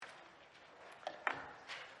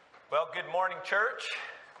Well, good morning, church.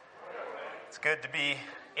 It's good to be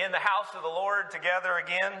in the house of the Lord together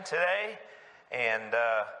again today. And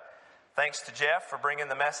thanks to Jeff for bringing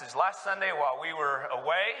the message last Sunday while we were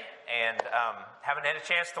away. And haven't had a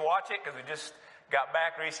chance to watch it because we just got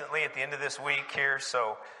back recently at the end of this week here.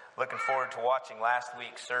 So looking forward to watching last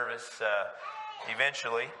week's service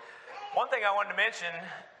eventually. One thing I wanted to mention,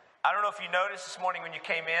 I don't know if you noticed this morning when you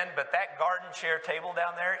came in, but that garden chair table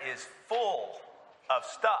down there is full of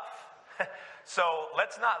stuff. So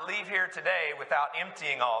let's not leave here today without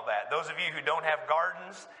emptying all that. Those of you who don't have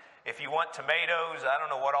gardens, if you want tomatoes, I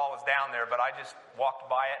don't know what all was down there, but I just walked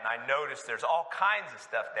by it and I noticed there's all kinds of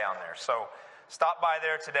stuff down there. So stop by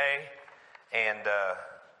there today and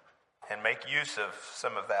make use of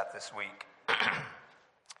some of that this week.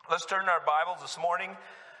 Let's turn our Bibles this morning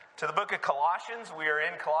to the book of Colossians. We are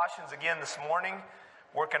in Colossians again this morning,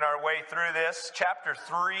 working our way through this. Chapter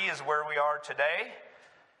 3 is where we are today.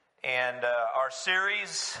 And our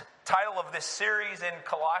title of this series in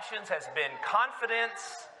Colossians has been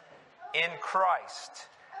Confidence in Christ.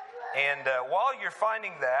 And while you're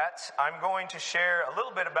finding that, I'm going to share a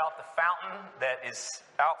little bit about the fountain that is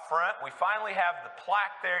out front. We finally have the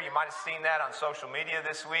plaque there. You might have seen that on social media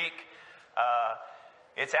this week.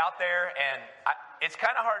 It's out there, and it's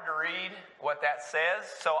kind of hard to read what that says.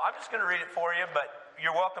 So I'm just going to read it for you, but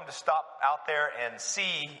you're welcome to stop out there and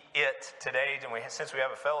see it today, since we have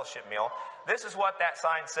a fellowship meal. This is what that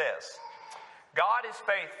sign says. God is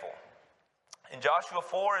faithful. In Joshua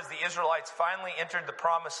 4, as the Israelites finally entered the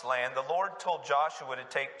promised land, the Lord told Joshua to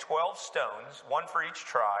take 12 stones, one for each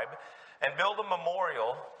tribe, and build a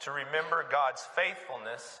memorial to remember God's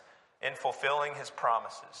faithfulness in fulfilling his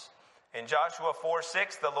promises. In Joshua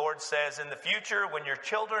 4:6, the Lord says, "In the future, when your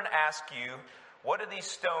children ask you, 'What do these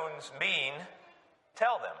stones mean?'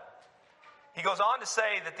 tell them." He goes on to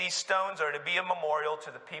say that these stones are to be a memorial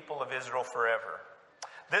to the people of Israel forever.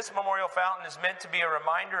 This memorial fountain is meant to be a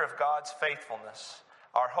reminder of God's faithfulness.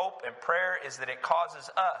 Our hope and prayer is that it causes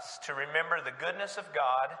us to remember the goodness of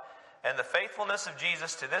God and the faithfulness of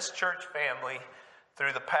Jesus to this church family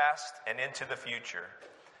through the past and into the future.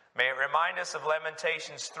 May it remind us of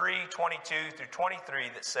Lamentations 3:22 through 23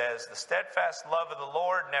 that says, "The steadfast love of the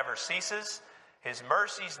Lord never ceases. His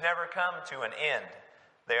mercies never come to an end.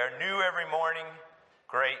 They are new every morning.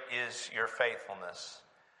 Great is your faithfulness."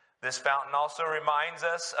 This fountain also reminds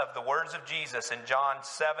us of the words of Jesus in John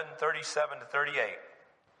 7:37 to 38.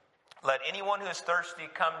 "Let anyone who is thirsty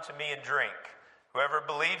come to me and drink. Whoever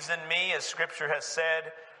believes in me, as Scripture has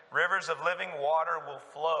said, rivers of living water will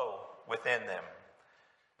flow within them."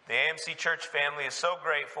 The AMC Church family is so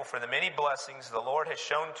grateful for the many blessings the Lord has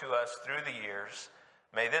shown to us through the years.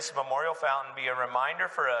 May this memorial fountain be a reminder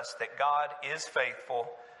for us that God is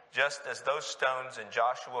faithful, just as those stones in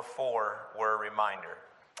Joshua 4 were a reminder.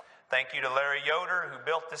 Thank you to Larry Yoder, who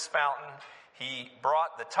built this fountain. He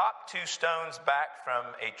brought the top 2 stones back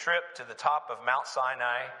from a trip to the top of Mount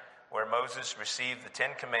Sinai, where Moses received the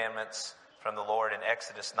 10 Commandments from the Lord in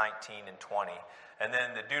Exodus 19 and 20. And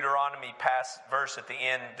then the Deuteronomy verse at the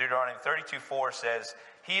end, Deuteronomy 32:4 says,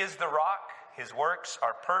 "He is the rock, his works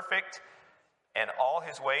are perfect, and all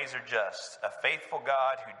his ways are just. A faithful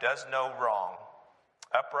God who does no wrong.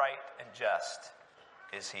 Upright and just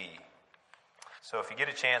is he." So if you get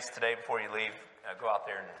a chance today before you leave, go out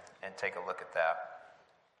there and take a look at that.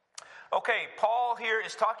 Okay, Paul here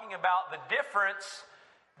is talking about the difference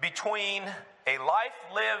between a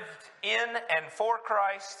life lived in and for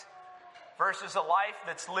Christ versus a life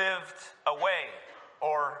that's lived away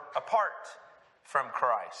or apart from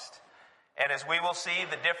Christ. And as we will see,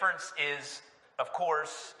 the difference is, of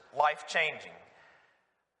course, life-changing.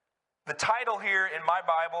 The title here in my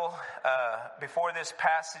Bible before this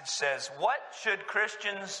passage says, "What should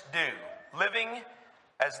Christians do, living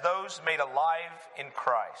as those made alive in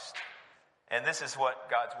Christ?" And this is what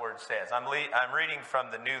God's Word says. I'm reading from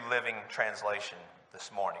the New Living Translation this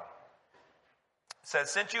morning. It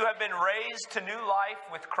says, "Since you have been raised to new life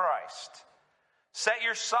with Christ, set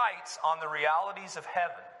your sights on the realities of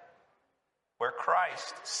heaven, where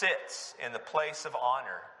Christ sits in the place of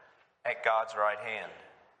honor at God's right hand.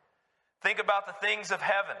 Think about the things of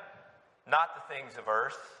heaven, not the things of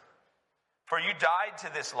earth. For you died to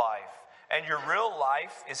this life, and your real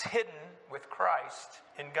life is hidden with Christ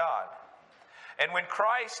in God. And when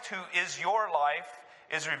Christ, who is your life,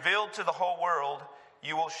 is revealed to the whole world,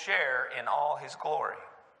 you will share in all his glory.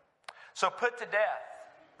 So put to death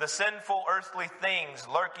the sinful earthly things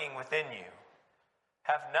lurking within you.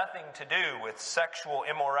 Have nothing to do with sexual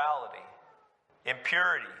immorality,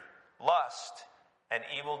 impurity, lust, and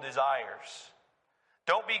evil desires.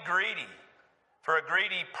 Don't be greedy, for a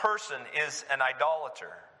greedy person is an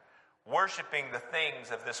idolater, worshiping the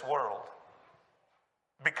things of this world.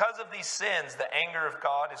 Because of these sins, the anger of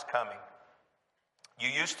God is coming. You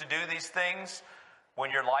used to do these things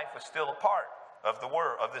when your life was still a part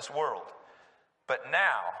of this world. But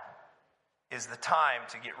now is the time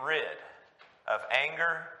to get rid of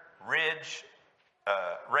anger, rage,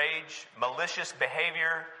 malicious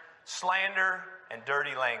behavior, slander, and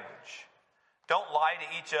dirty language. Don't lie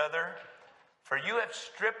to each other, for you have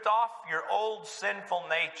stripped off your old sinful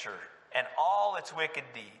nature and all its wicked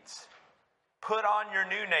deeds. Put on your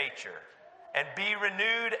new nature and be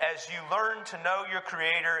renewed as you learn to know your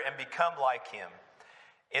Creator and become like Him.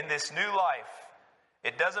 In this new life,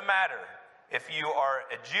 it doesn't matter if you are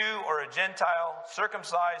a Jew or a Gentile,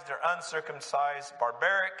 circumcised or uncircumcised,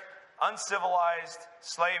 barbaric, uncivilized,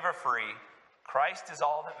 slave or free. Christ is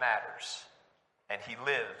all that matters, and He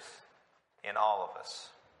lives in all of us.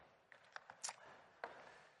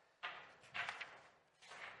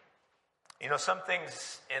 You know, some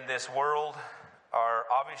things in this world are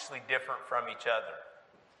obviously different from each other.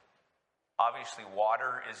 Obviously,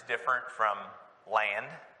 water is different from land.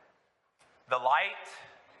 The light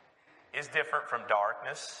is different from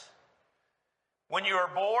darkness. When you are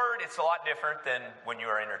bored, it's a lot different than when you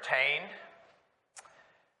are entertained.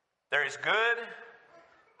 There is good,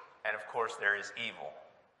 and of course, there is evil.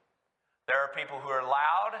 There are people who are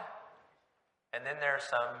loud, and then there are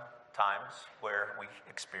some times where we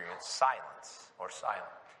experience silence or silent.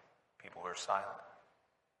 People who are silent.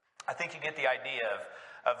 I think you get the idea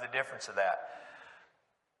of the difference of that.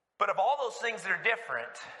 But of all those things that are different,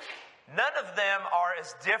 none of them are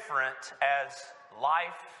as different as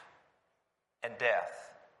life and death.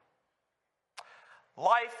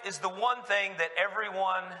 Life is the one thing that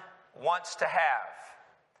everyone wants to have.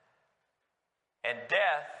 And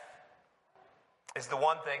death is the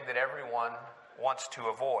one thing that everyone wants to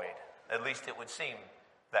avoid. At least it would seem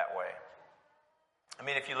that way. I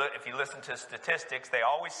mean, if you listen to statistics, they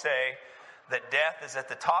always say that death is at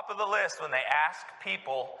the top of the list when they ask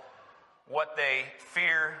people what they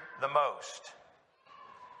fear the most.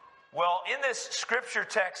 Well, in this scripture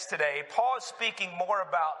text today, Paul is speaking more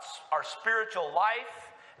about our spiritual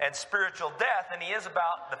life and spiritual death than he is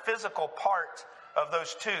about the physical part of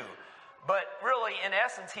those two. But really, in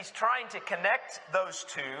essence, he's trying to connect those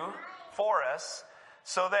two for us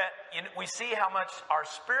so that we see how much our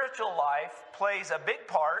spiritual life plays a big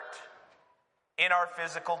part in our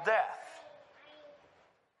physical death.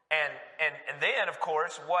 And then, of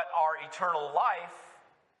course, what our eternal life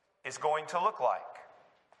is going to look like.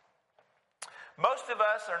 Most of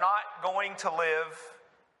us are not going to live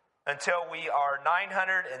until we are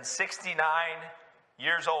 969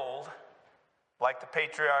 years old, like the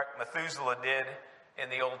patriarch Methuselah did in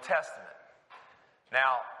the Old Testament.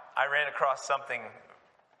 Now, I ran across something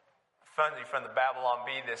funny from the Babylon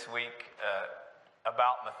Bee this week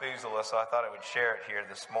about Methuselah, so I thought I would share it here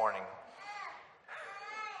this morning.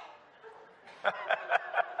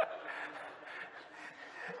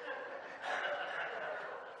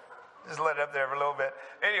 Just let it up there for a little bit.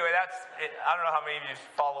 Anyway, that's it. I don't know how many of you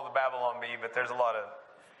follow the Babylon Bee, but there's a lot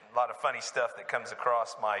of funny stuff that comes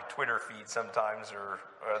across my Twitter feed sometimes, or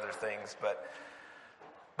other things. But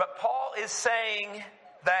Paul is saying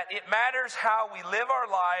that it matters how we live our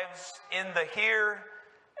lives in the here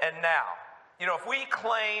and now. You know, if we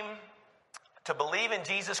claim to believe in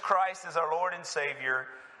Jesus Christ as our Lord and Savior,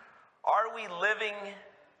 are we living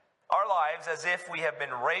our lives as if we have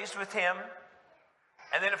been raised with Him?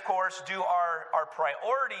 And then, of course, do our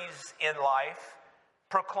priorities in life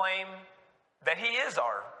proclaim that He is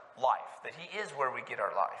our life, that He is where we get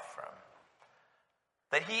our life from,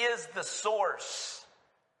 that He is the source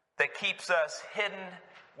that keeps us hidden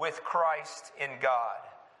with Christ in God,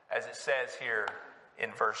 as it says here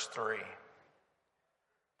in verse 3.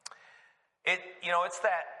 It's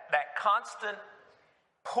that constant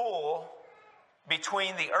pull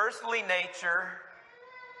between the earthly nature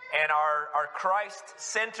and our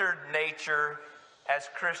Christ-centered nature as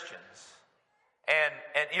Christians. And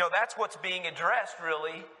that's what's being addressed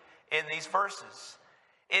really in these verses.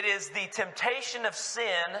 It is the temptation of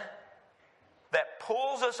sin that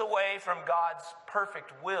pulls us away from God's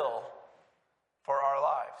perfect will for our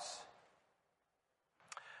lives.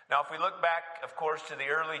 Now, if we look back, of course, to the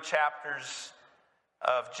early chapters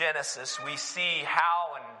of Genesis, we see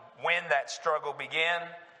how and when that struggle began.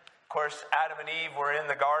 Of course, Adam and Eve were in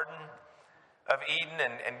the Garden of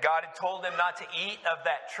Eden, and God had told them not to eat of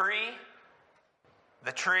that tree,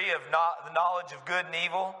 the tree of the knowledge of good and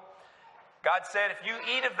evil. God said, if you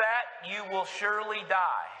eat of that, you will surely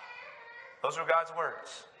die. Those were God's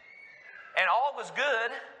words. And all was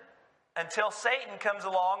good until Satan comes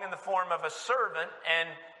along in the form of a servant and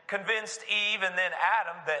convinced Eve and then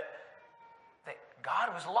Adam that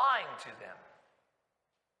God was lying to them.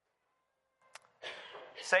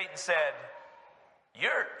 Satan said,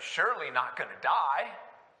 "You're surely not going to die."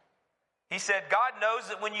 He said, "God knows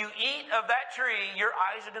that when you eat of that tree, your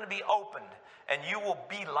eyes are going to be opened, and you will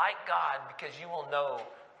be like God because you will know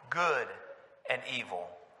good and evil."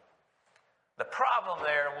 The problem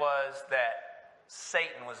there was that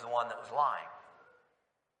Satan was the one that was lying.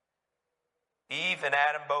 Eve and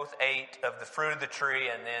Adam both ate of the fruit of the tree,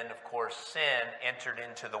 and then, of course, sin entered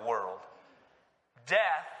into the world.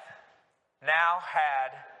 Death now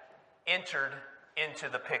had entered into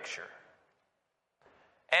the picture.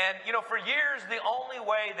 And, for years, the only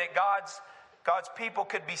way that God's people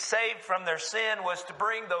could be saved from their sin was to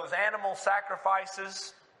bring those animal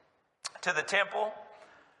sacrifices to the temple.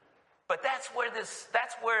 But that's where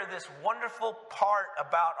this wonderful part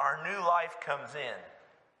about our new life comes in.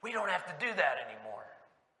 We don't have to do that anymore.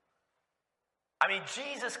 I mean,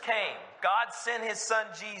 Jesus came. God sent his son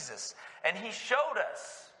Jesus, and he showed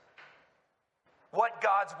us what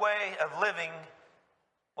God's way of living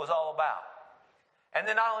was all about. And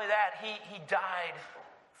then not only that, he died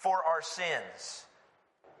for our sins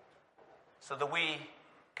so that we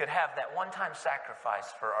could have that one-time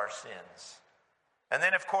sacrifice for our sins. And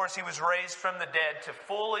then, of course, he was raised from the dead to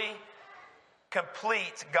fully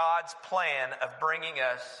complete God's plan of bringing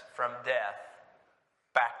us from death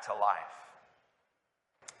back to life.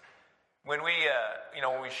 When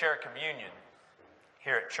we share communion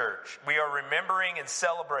here at church, we are remembering and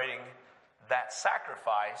celebrating that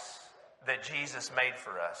sacrifice that Jesus made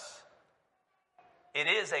for us. It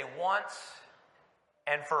is a once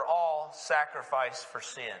and for all sacrifice for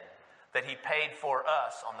sin that he paid for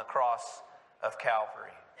us on the cross of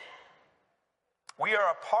Calvary. We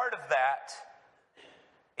are a part of that,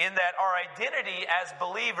 in that our identity as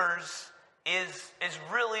believers is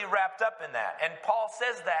really wrapped up in that. And Paul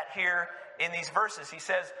says that here in these verses. He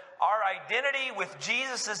says, our identity with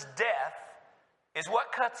Jesus' death is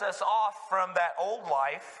what cuts us off from that old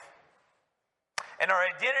life. And our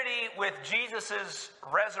identity with Jesus'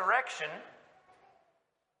 resurrection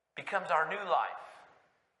becomes our new life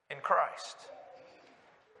in Christ.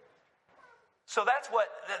 So that's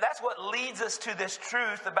what leads us to this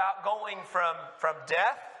truth about going from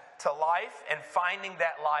death to life and finding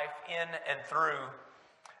that life in and through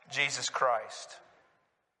Jesus Christ.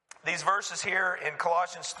 These verses here in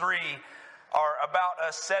Colossians 3 are about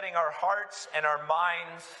us setting our hearts and our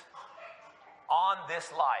minds on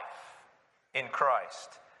this life in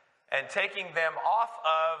Christ and taking them off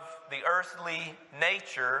of the earthly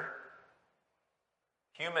nature,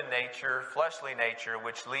 human nature, fleshly nature,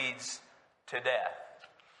 which leads to death.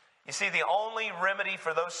 You see, the only remedy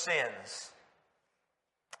for those sins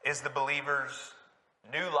is the believer's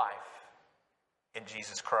new life in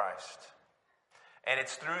Jesus Christ. And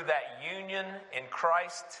it's through that union in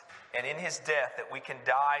Christ and in his death that we can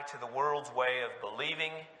die to the world's way of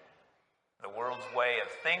believing, the world's way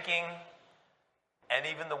of thinking, and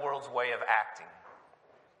even the world's way of acting.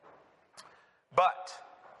 But,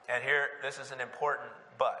 and here, this is an important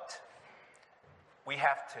but, we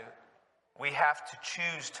have to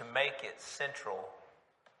choose to make it central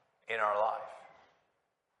in our life.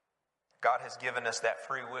 God has given us that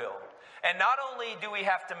free will. And not only do we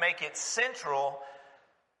have to make it central,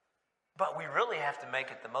 but we really have to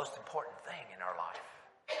make it the most important thing in our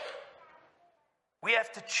life. We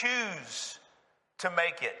have to choose to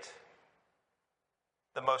make it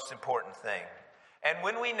the most important thing. And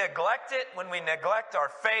when we neglect it, when we neglect our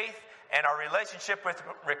faith and our relationship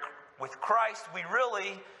with Christ,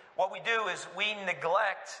 what we do is we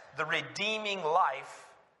neglect the redeeming life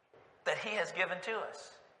that he has given to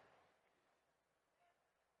us.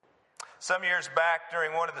 Some years back,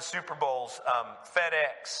 during one of the Super Bowls,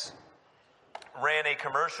 FedEx ran a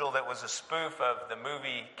commercial that was a spoof of the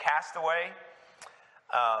movie Castaway.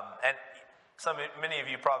 And many of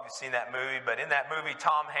you probably seen that movie, but in that movie,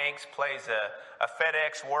 Tom Hanks plays a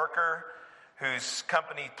FedEx worker whose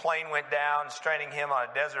company plane went down, stranding him on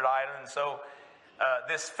a desert island. So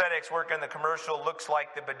this FedEx worker in the commercial looks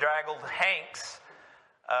like the bedraggled Hanks,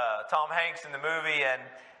 Tom Hanks in the movie,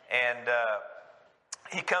 and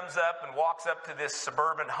he comes up and walks up to this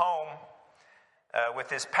suburban home with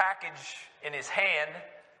his package in his hand,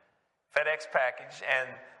 FedEx package, and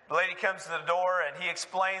the lady comes to the door and he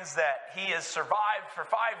explains that he has survived for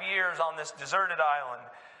 5 years on this deserted island,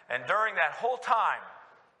 and during that whole time,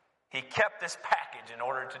 he kept this package in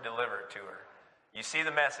order to deliver it to her. You see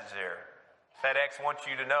the message there. FedEx wants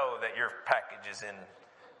you to know that your package is in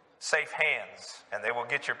safe hands and they will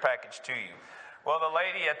get your package to you. Well, the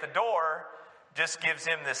lady at the door just gives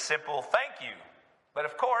him this simple thank you But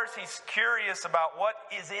of course, he's curious about what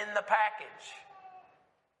is in the package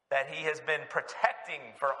that he has been protecting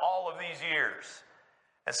for all of these years.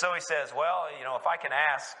 And so he says, well, if I can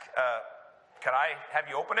ask, could I have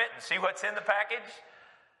you open it and see what's in the package?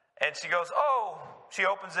 And she goes, she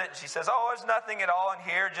opens it and she says, there's nothing at all in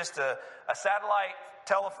here, just a satellite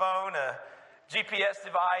telephone, a GPS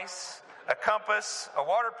device, a compass, a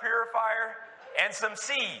water purifier, and some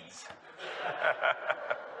seeds.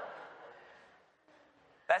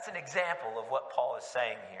 That's an example of what Paul is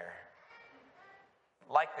saying here.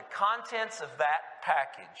 Like the contents of that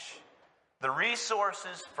package, the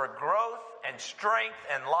resources for growth and strength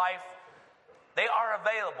and life, they are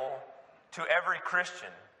available to every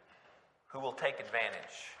Christian who will take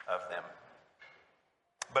advantage of them.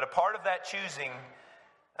 But a part of that choosing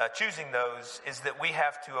those is that we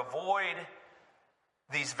have to avoid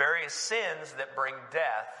these various sins that bring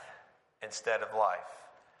death instead of life.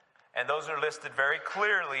 And those are listed very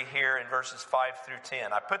clearly here in verses 5 through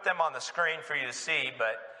 10. I put them on the screen for you to see,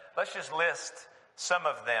 but let's just list some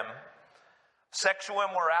of them. Sexual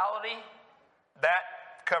immorality, that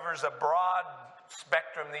covers a broad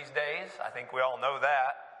spectrum these days. I think we all know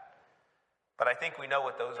that. But I think we know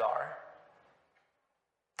what those are.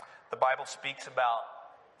 The Bible speaks about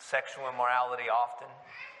sexual immorality often.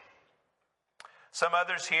 Some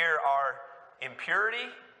others here are impurity,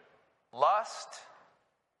 lust,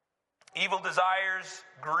 evil desires,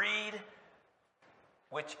 greed,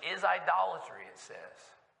 which is idolatry, it says.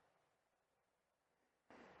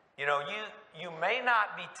 You may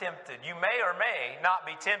not be tempted. You may or may not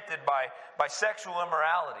be tempted by sexual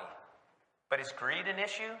immorality. But is greed an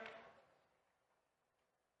issue?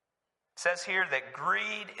 It says here that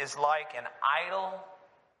greed is like an idol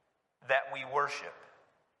that we worship.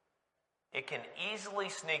 It can easily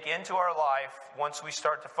sneak into our life once we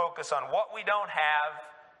start to focus on what we don't have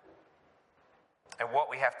and what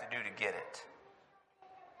we have to do to get it.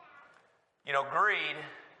 Greed,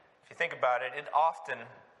 if you think about it, it often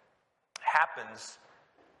happens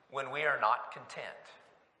when we are not content.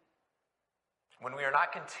 When we are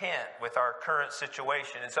not content with our current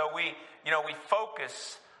situation. And so we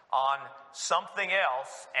focus on something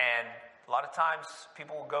else, and a lot of times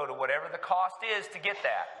people will go to whatever the cost is to get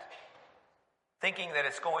that, thinking that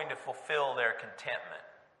it's going to fulfill their contentment,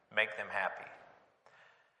 make them happy.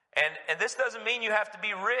 And this doesn't mean you have to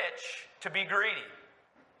be rich to be greedy.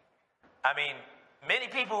 I mean, many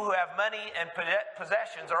people who have money and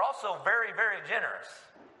possessions are also very, very generous.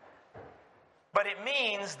 But it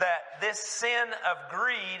means that this sin of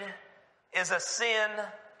greed is a sin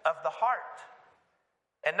of the heart,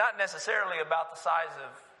 and not necessarily about the size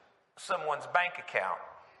of someone's bank account.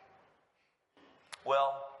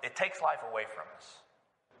 Well, it takes life away from us.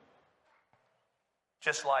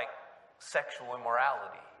 Just like sexual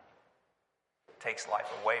immorality takes life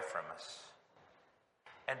away from us.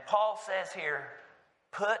 And Paul says here,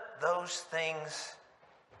 put those things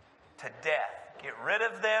to death. Get rid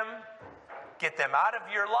of them. Get them out of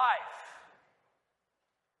your life.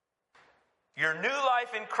 Your new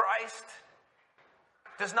life in Christ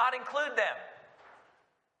does not include them.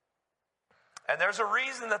 And there's a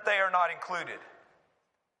reason that they are not included.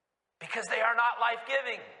 Because they are not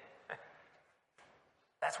life-giving.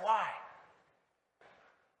 That's why.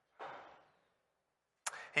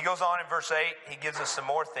 He goes on in verse 8, he gives us some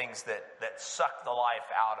more things that suck the life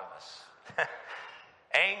out of us.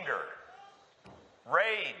 Anger,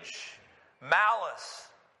 rage, malice,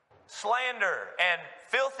 slander, and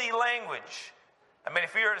filthy language. I mean,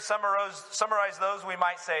 if we were to summarize those, we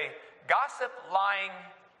might say gossip, lying,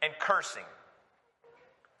 and cursing.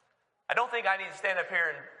 I don't think I need to stand up here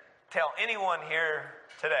and tell anyone here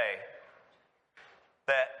today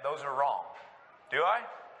that those are wrong. Do I?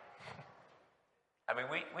 I mean,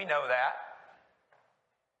 we know that.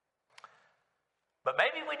 But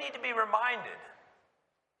maybe we need to be reminded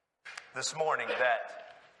this morning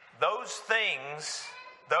that those things,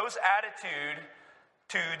 those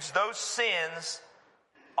attitudes, those sins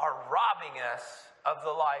are robbing us of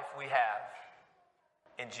the life we have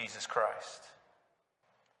in Jesus Christ.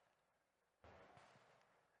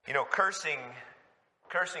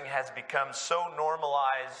 Cursing has become so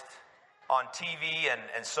normalized on TV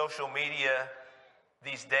and social media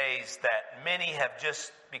these days that many have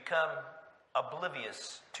just become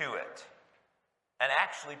oblivious to it and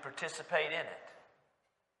actually participate in it.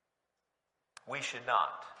 We should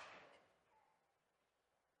not.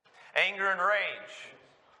 Anger and rage,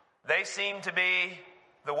 they seem to be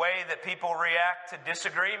the way that people react to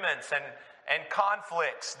disagreements and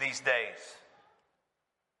conflicts these days.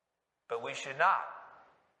 But we should not.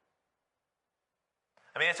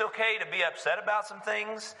 I mean, it's okay to be upset about some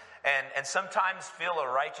things and sometimes feel a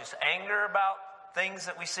righteous anger about things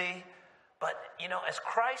that we see. But, as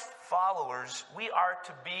Christ followers, we are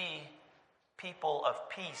to be people of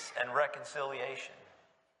peace and reconciliation.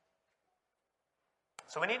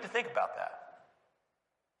 So we need to think about that.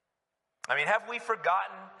 I mean, have we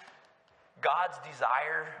forgotten God's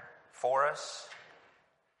desire for us?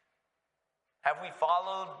 Have we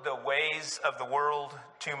followed the ways of the world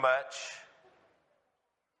too much?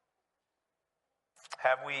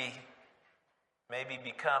 Have we maybe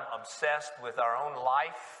become obsessed with our own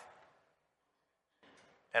life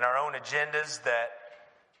and our own agendas that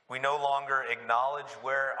we no longer acknowledge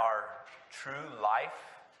where our true life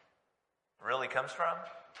really comes from?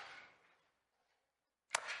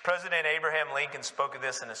 President Abraham Lincoln spoke of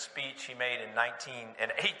this in a speech he made in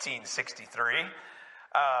 1863.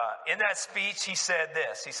 In that speech, he said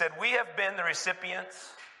this. He said, "We have been the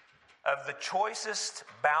recipients of the choicest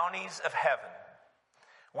bounties of heaven.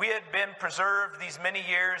 We had been preserved these many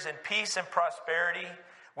years in peace and prosperity.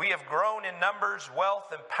 We have grown in numbers,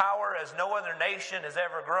 wealth, and power as no other nation has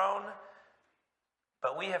ever grown.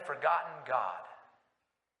 But we have forgotten God."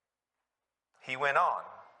 He went on,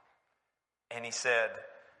 and he said,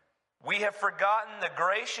 "We have forgotten the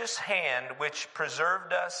gracious hand which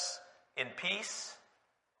preserved us in peace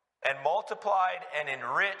and multiplied and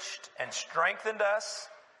enriched and strengthened us,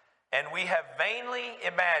 and we have vainly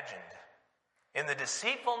imagined in the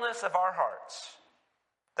deceitfulness of our hearts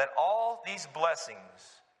that all these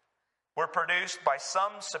blessings were produced by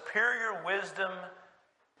some superior wisdom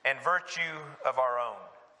and virtue of our own.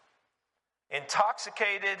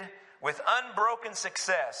 Intoxicated with unbroken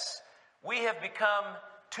success, we have become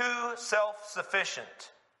too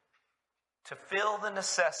self-sufficient to feel the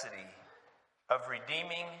necessity of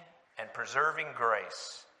redeeming and preserving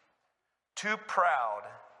grace, too proud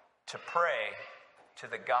to pray to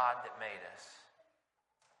the God that made us."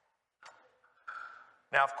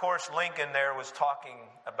 Now, of course, Lincoln there was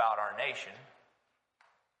talking about our nation.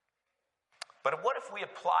 But what if we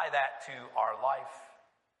apply that to our life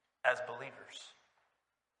as believers?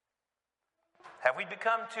 Have we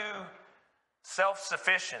become too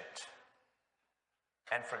self-sufficient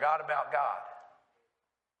and forgot about God?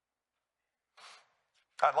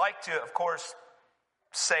 I'd like to, of course,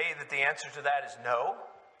 say that the answer to that is no.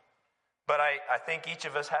 But I think each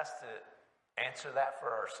of us has to answer that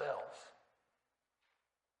for ourselves.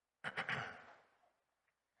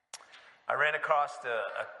 I ran across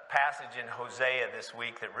a passage in Hosea this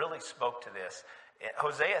week that really spoke to this.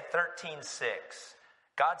 Hosea 13:6.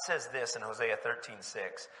 God says this in Hosea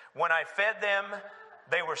 13:6. "When I fed them,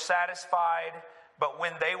 they were satisfied, but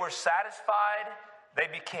when they were satisfied, they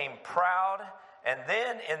became proud, and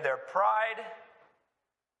then in their pride,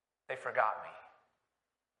 they forgot me."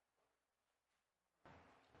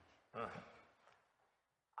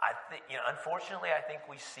 I think, unfortunately, I think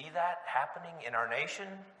we see that happening in our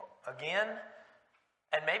nation again,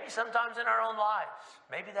 and maybe sometimes in our own lives.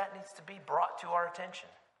 Maybe that needs to be brought to our attention.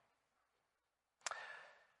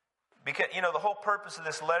 Because, the whole purpose of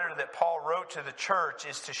this letter that Paul wrote to the church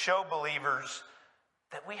is to show believers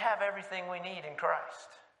that we have everything we need in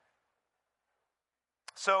Christ.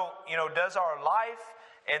 So, does our life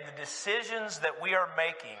and the decisions that we are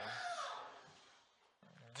making,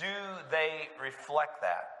 do they reflect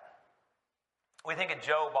that? We think of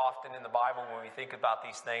Job often in the Bible when we think about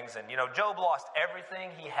these things. And, Job lost everything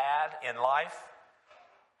he had in life.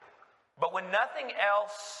 But when nothing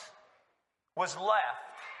else was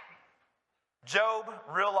left, Job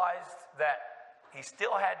realized that he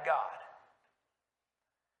still had God.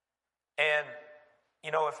 And,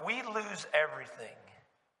 if we lose everything,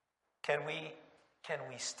 can we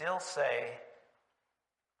still say,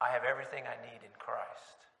 "I have everything I need in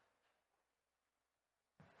Christ"?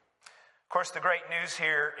 Of course, the great news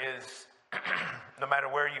here is no matter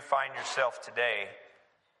where you find yourself today,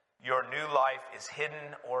 your new life is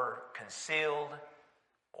hidden or concealed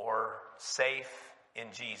or safe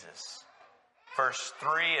in Jesus. Verse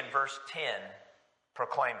 3 and verse 10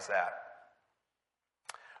 proclaims that.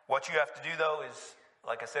 What you have to do, though, is,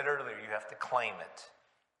 like I said earlier, you have to claim it.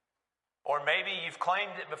 Or maybe you've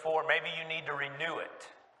claimed it before. Maybe you need to renew it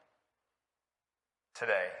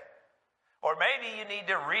today. Or maybe you need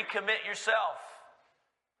to recommit yourself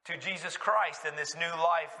to Jesus Christ and this new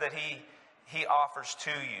life that He offers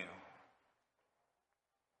to you.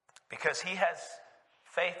 Because He has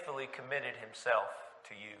faithfully committed Himself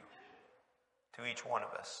to you, to each one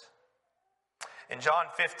of us. In John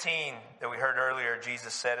 15 that we heard earlier,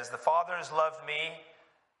 Jesus said, "As the Father has loved me,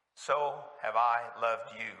 so have I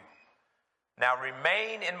loved you. Now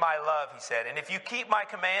remain in my love, he said. And if you keep my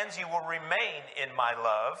commands, you will remain in my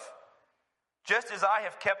love, just as I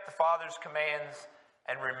have kept the Father's commands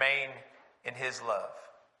and remain in his love.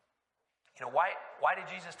 You know, why did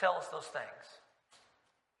Jesus tell us those things?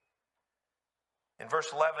 In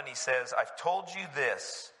verse 11, he says, I've told you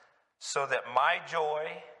this so that my joy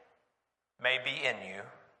may be in you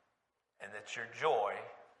and that your joy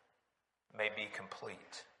may be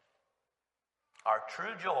complete. Our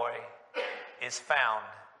true joy is found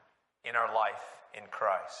in our life in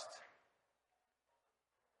Christ.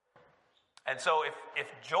 And so if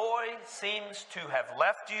joy seems to have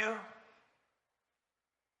left you,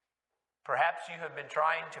 perhaps you have been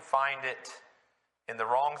trying to find it in the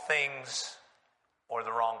wrong things or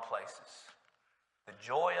the wrong places. The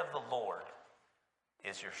joy of the Lord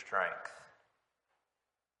is your strength.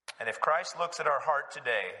 And if Christ looks at our heart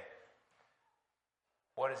today,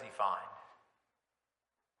 what does he find?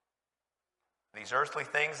 These earthly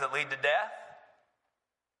things that lead to death,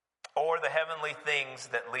 or the heavenly things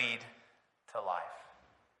that lead to life?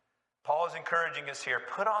 Paul is encouraging us here,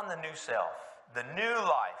 put on the new self, the new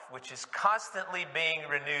life, which is constantly being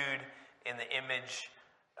renewed in the image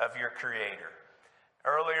of your Creator.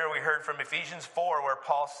 Earlier we heard from Ephesians 4 where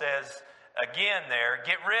Paul says, again there,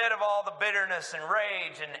 get rid of all the bitterness and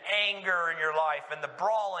rage and anger in your life and the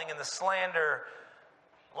brawling and the slander,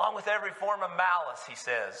 along with every form of malice, he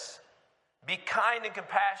says. Be kind and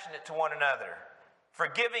compassionate to one another,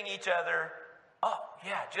 forgiving each other,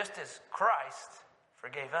 just as Christ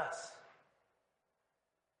forgave us.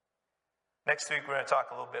 Next week we're going to talk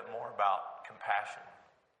a little bit more about compassion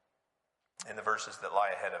in the verses that lie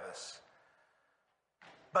ahead of us.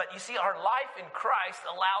 But you see, our life in Christ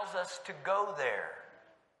allows us to go there,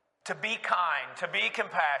 to be kind, to be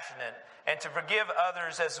compassionate, and to forgive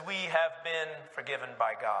others as we have been forgiven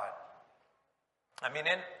by God. I mean,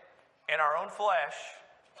 in our own flesh,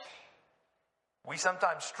 we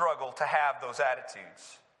sometimes struggle to have those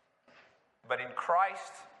attitudes. But in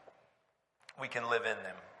Christ, we can live in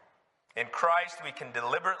them. In Christ, we can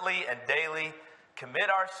deliberately and daily commit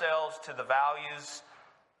ourselves to the values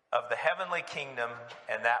of the heavenly kingdom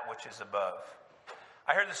and that which is above.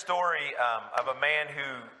 I heard the story of a man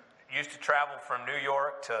who used to travel from New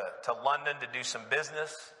York to London to do some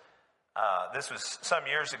business. This was some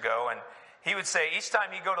years ago, and he would say each time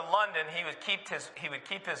he'd go to London, he would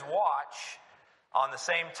keep his watch on the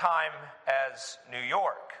same time as New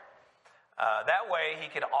York. That way, he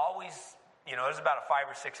could always, there's about a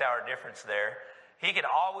 5 or 6 hour difference there. He could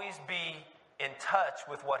always be in touch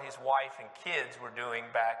with what his wife and kids were doing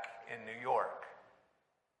back in New York.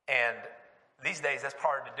 And these days, that's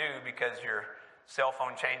hard to do because your cell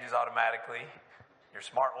phone changes automatically, your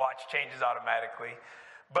smartwatch changes automatically.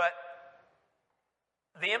 But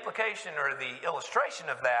the implication or the illustration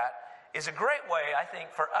of that is a great way, I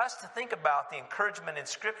think, for us to think about the encouragement in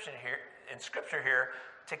Scripture here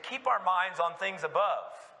to keep our minds on things above,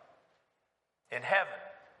 in heaven,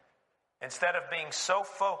 instead of being so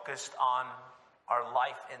focused on our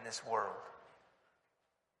life in this world.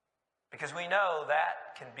 Because we know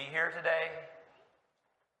that can be here today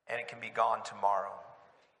and it can be gone tomorrow.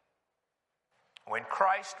 When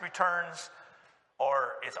Christ returns,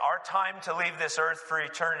 or it's our time to leave this earth for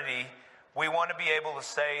eternity, we want to be able to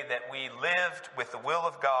say that we lived with the will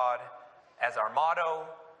of God as our motto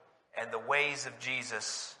and the ways of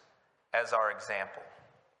Jesus as our example.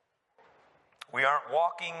 We aren't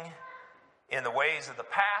walking in the ways of the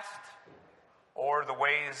past or the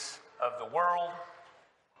ways of the world,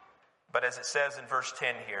 but as it says in verse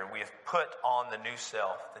 10 here, we have put on the new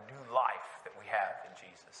self, the new life that we have in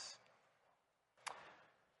Jesus.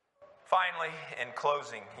 Finally, in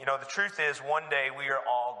closing, the truth is one day we are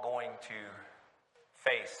all going to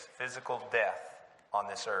face physical death on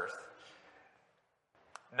this earth.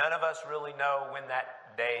 None of us really know when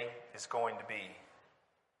that day is going to be.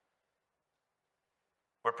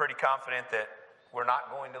 We're pretty confident that we're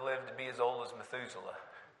not going to live to be as old as Methuselah.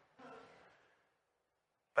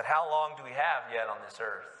 But how long do we have yet on this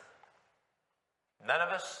earth? None of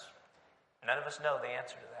us know the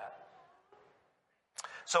answer to that.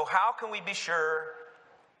 So how can we be sure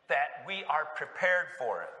that we are prepared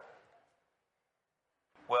for it?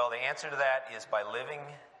 Well, the answer to that is by living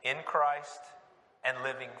in Christ and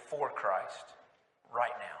living for Christ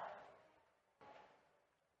right now.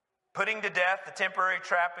 Putting to death the temporary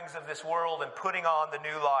trappings of this world and putting on the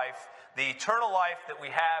new life, the eternal life that we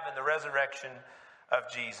have in the resurrection of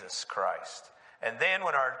Jesus Christ. And then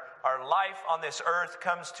when our life on this earth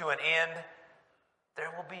comes to an end,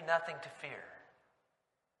 there will be nothing to fear.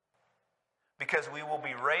 Because we will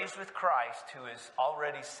be raised with Christ, who is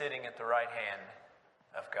already sitting at the right hand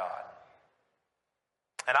of God.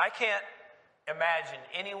 And I can't imagine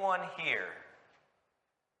anyone here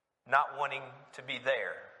not wanting to be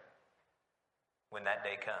there when that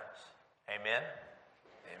day comes. Amen?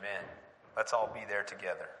 Amen. Let's all be there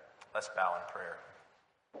together. Let's bow in prayer.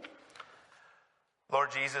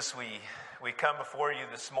 Lord Jesus, we come before you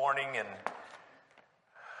this morning, and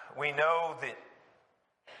we know that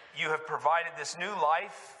you have provided this new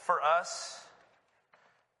life for us.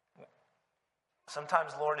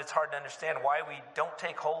 Sometimes, Lord, it's hard to understand why we don't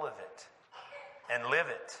take hold of it and live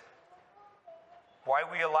it. Why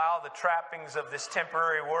we allow the trappings of this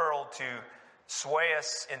temporary world to sway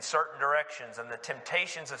us in certain directions and the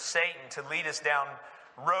temptations of Satan to lead us down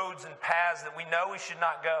roads and paths that we know we should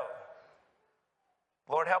not go.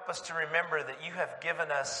 Lord, help us to remember that you have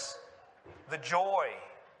given us the joy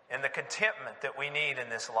and the contentment that we need in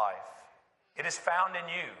this life. It is found in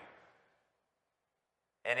you.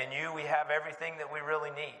 And in you we have everything that we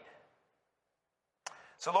really need.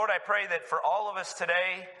 So Lord, I pray that for all of us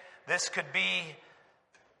today, this could be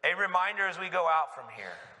a reminder as we go out from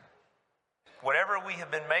here. Whatever we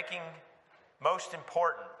have been making most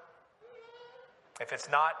important, if it's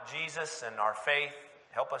not Jesus and our faith,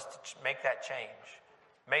 help us to make that change.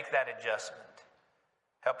 Make that adjustment.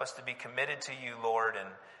 Help us to be committed to you, Lord,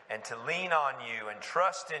 and to lean on you and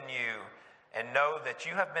trust in you and know that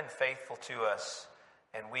you have been faithful to us.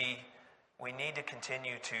 And we need to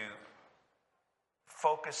continue to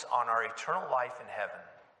focus on our eternal life in heaven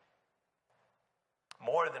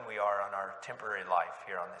more than we are on our temporary life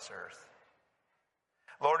here on this earth.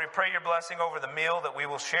 Lord, we pray your blessing over the meal that we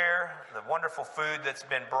will share, the wonderful food that's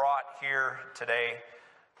been brought here today.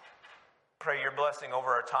 Pray your blessing over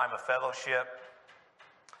our time of fellowship.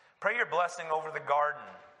 Pray your blessing over the garden,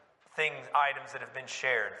 items that have been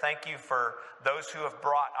shared. Thank you for those who have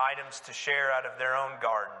brought items to share out of their own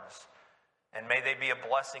gardens. And may they be a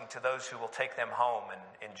blessing to those who will take them home and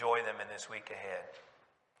enjoy them in this week ahead.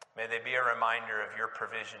 May they be a reminder of your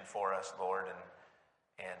provision for us, Lord,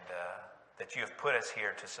 and that you have put us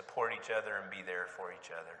here to support each other and be there for each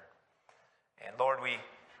other. And Lord,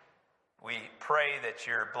 we pray that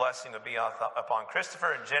your blessing would be upon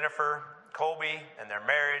Christopher and Jennifer Colby and their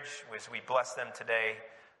marriage as we bless them today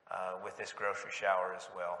with this grocery shower as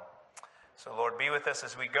well. So Lord, be with us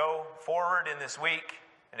as we go forward in this week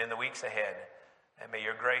and in the weeks ahead. And may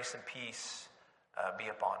your grace and peace be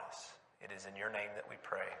upon us. It is in your name that we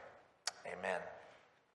pray. Amen.